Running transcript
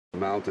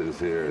mountains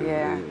here.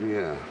 Yeah.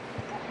 Yeah.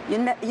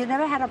 You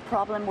never had a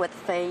problem with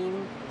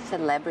fame,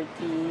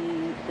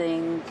 celebrity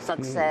thing,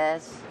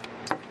 success?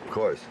 Of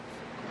course.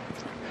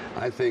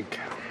 I think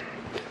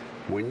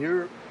when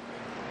you're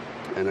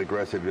an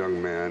aggressive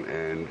young man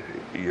and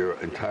your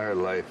entire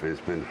life has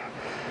been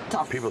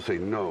Tough. people say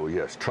no,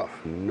 yes, tough,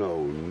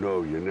 no,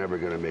 you're never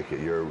going to make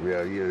it. Your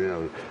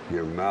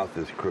mouth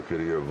is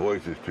crooked, your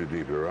voice is too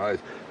deep, your eyes,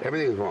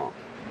 everything's wrong.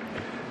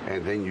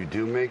 And then you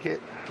do make it,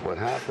 what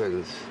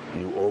happens,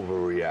 you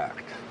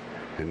overreact.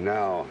 And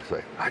now it's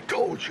like, I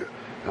told you,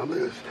 I'm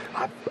this,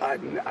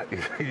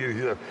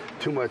 you have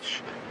too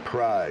much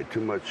pride,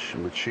 too much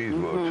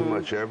machismo, too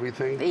much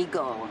everything.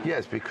 Ego.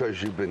 Yes,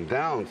 because you've been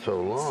down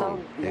so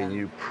long and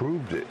you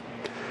proved it.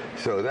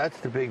 So that's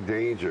the big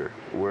danger,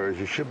 whereas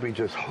you should be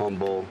just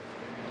humble,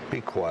 be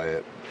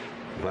quiet,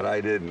 but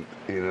I didn't,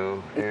 you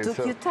know. It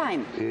took you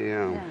time.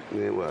 Yeah,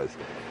 it was.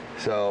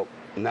 So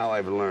now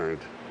I've learned,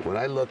 when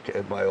I look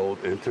at my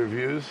old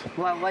interviews,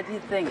 Well, what do you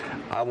think?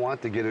 I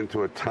want to get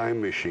into a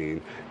time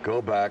machine,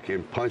 go back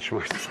and punch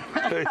myself.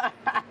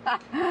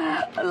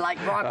 Like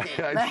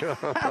Rocky.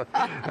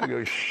 I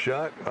go,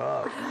 shut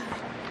up.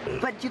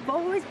 But you've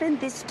always been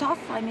this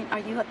tough. I mean, are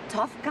you a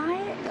tough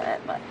guy?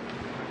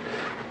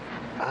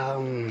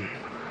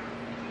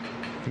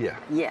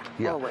 Yeah,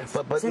 always.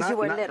 But Since not, you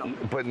were little.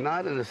 But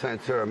not in the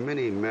sense, there are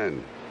many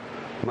men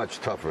much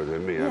tougher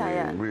than me.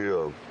 I mean,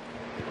 real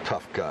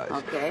tough guys.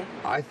 Okay.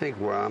 I think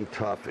where I'm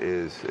tough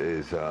is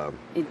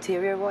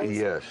Interior-wise?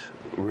 Yes,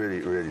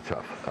 really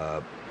tough.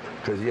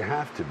 Because you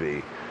have to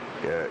be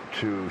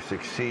to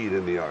succeed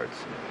in the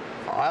arts.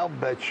 I'll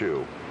bet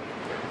you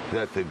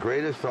that the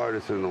greatest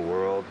artists in the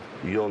world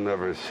you'll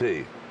never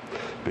see,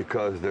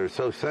 because they're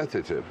so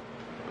sensitive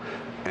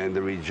and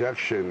the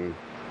rejection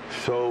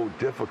so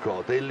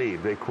difficult. They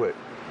leave, they quit,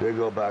 they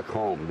go back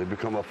home, they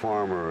become a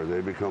farmer,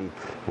 they become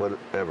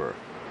whatever,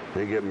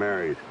 they get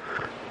married.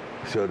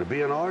 So to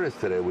be an artist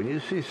today, when you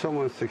see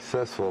someone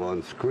successful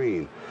on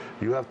screen,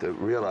 you have to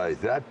realize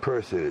that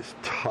person is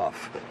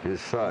tough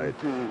inside,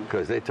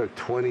 because they took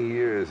 20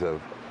 years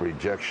of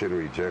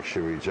rejection.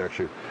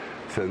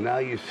 So now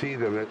you see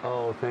them and,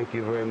 oh, thank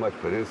you very much,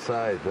 but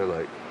inside they're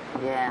like,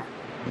 yeah.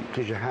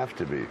 Because you have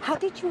to be. How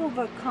did you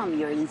overcome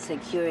your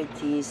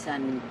insecurities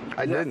and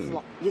I didn't.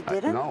 You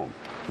didn't?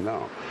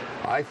 No.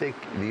 I think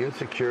the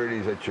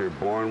insecurities that you're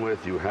born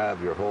with, you have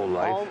your whole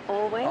life.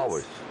 Always?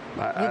 Always.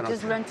 You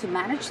just learn to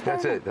manage them?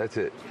 That's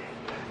it.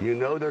 You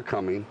know they're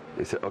coming.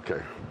 You say,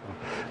 okay,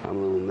 I'm a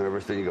little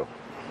nervous. Then you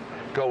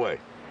go away.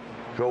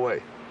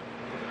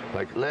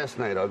 Like last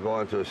night, I'll go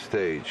onto a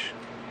stage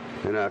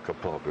in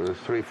Acapulco. There's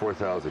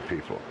 3,000-4,000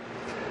 people.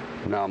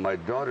 Now my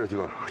daughter's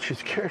going, oh, she's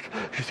scared.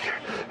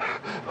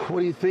 What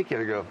are you thinking?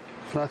 I go,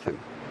 nothing.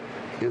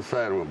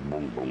 Inside, I went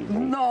boom, boom,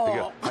 boom.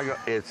 No. I go,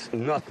 it's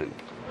nothing.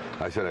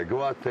 I said, I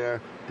go out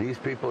there, these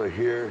people are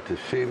here to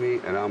see me,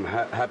 and I'm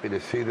happy to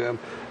see them,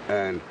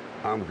 and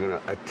I'm going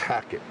to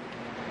attack it.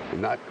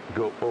 Not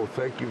go, oh,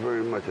 thank you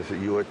very much. I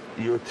said, you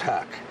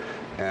attack.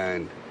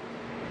 And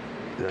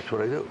that's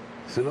what I do.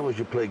 So in other words,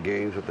 you play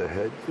games with the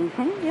head.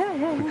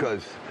 Yeah.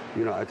 Because,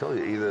 you know, I told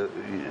you, either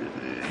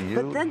you...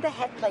 But then the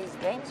head plays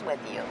games with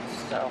you,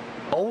 so...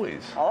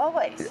 Always.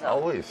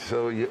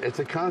 So it's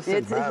a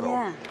constant battle.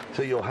 Yeah.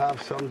 So you'll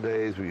have some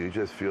days where you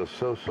just feel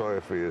so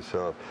sorry for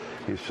yourself.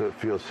 You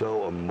feel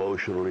so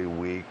emotionally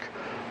weak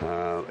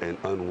and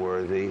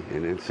unworthy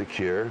and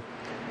insecure.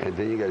 And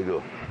then you got to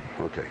go,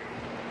 okay,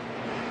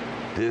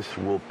 this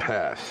will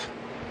pass.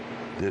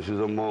 This is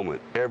a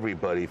moment.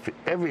 Everybody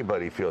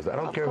feels that. I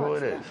don't care who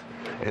it is.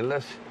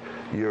 Unless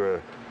you're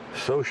a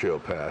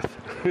sociopath,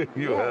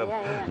 you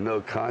have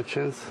no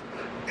conscience.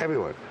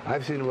 Everyone.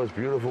 I've seen the most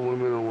beautiful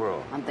women in the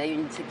world. And they're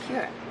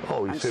insecure.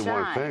 Oh, you say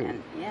one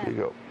thing. You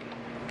go,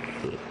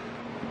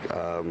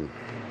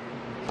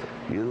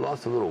 you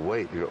lost a little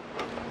weight. You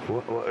go,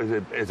 what is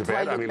it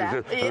bad? I mean,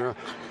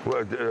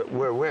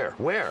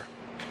 where?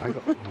 I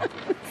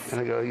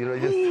go, you know,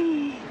 just...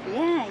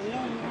 Yeah.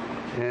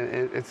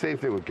 And it's the same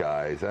thing with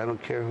guys. I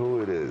don't care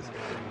who it is.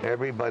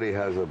 Everybody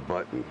has a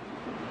button.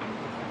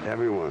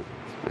 Everyone.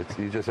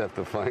 You just have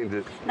to find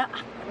it. Now,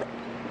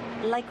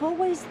 like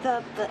always,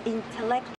 the intellect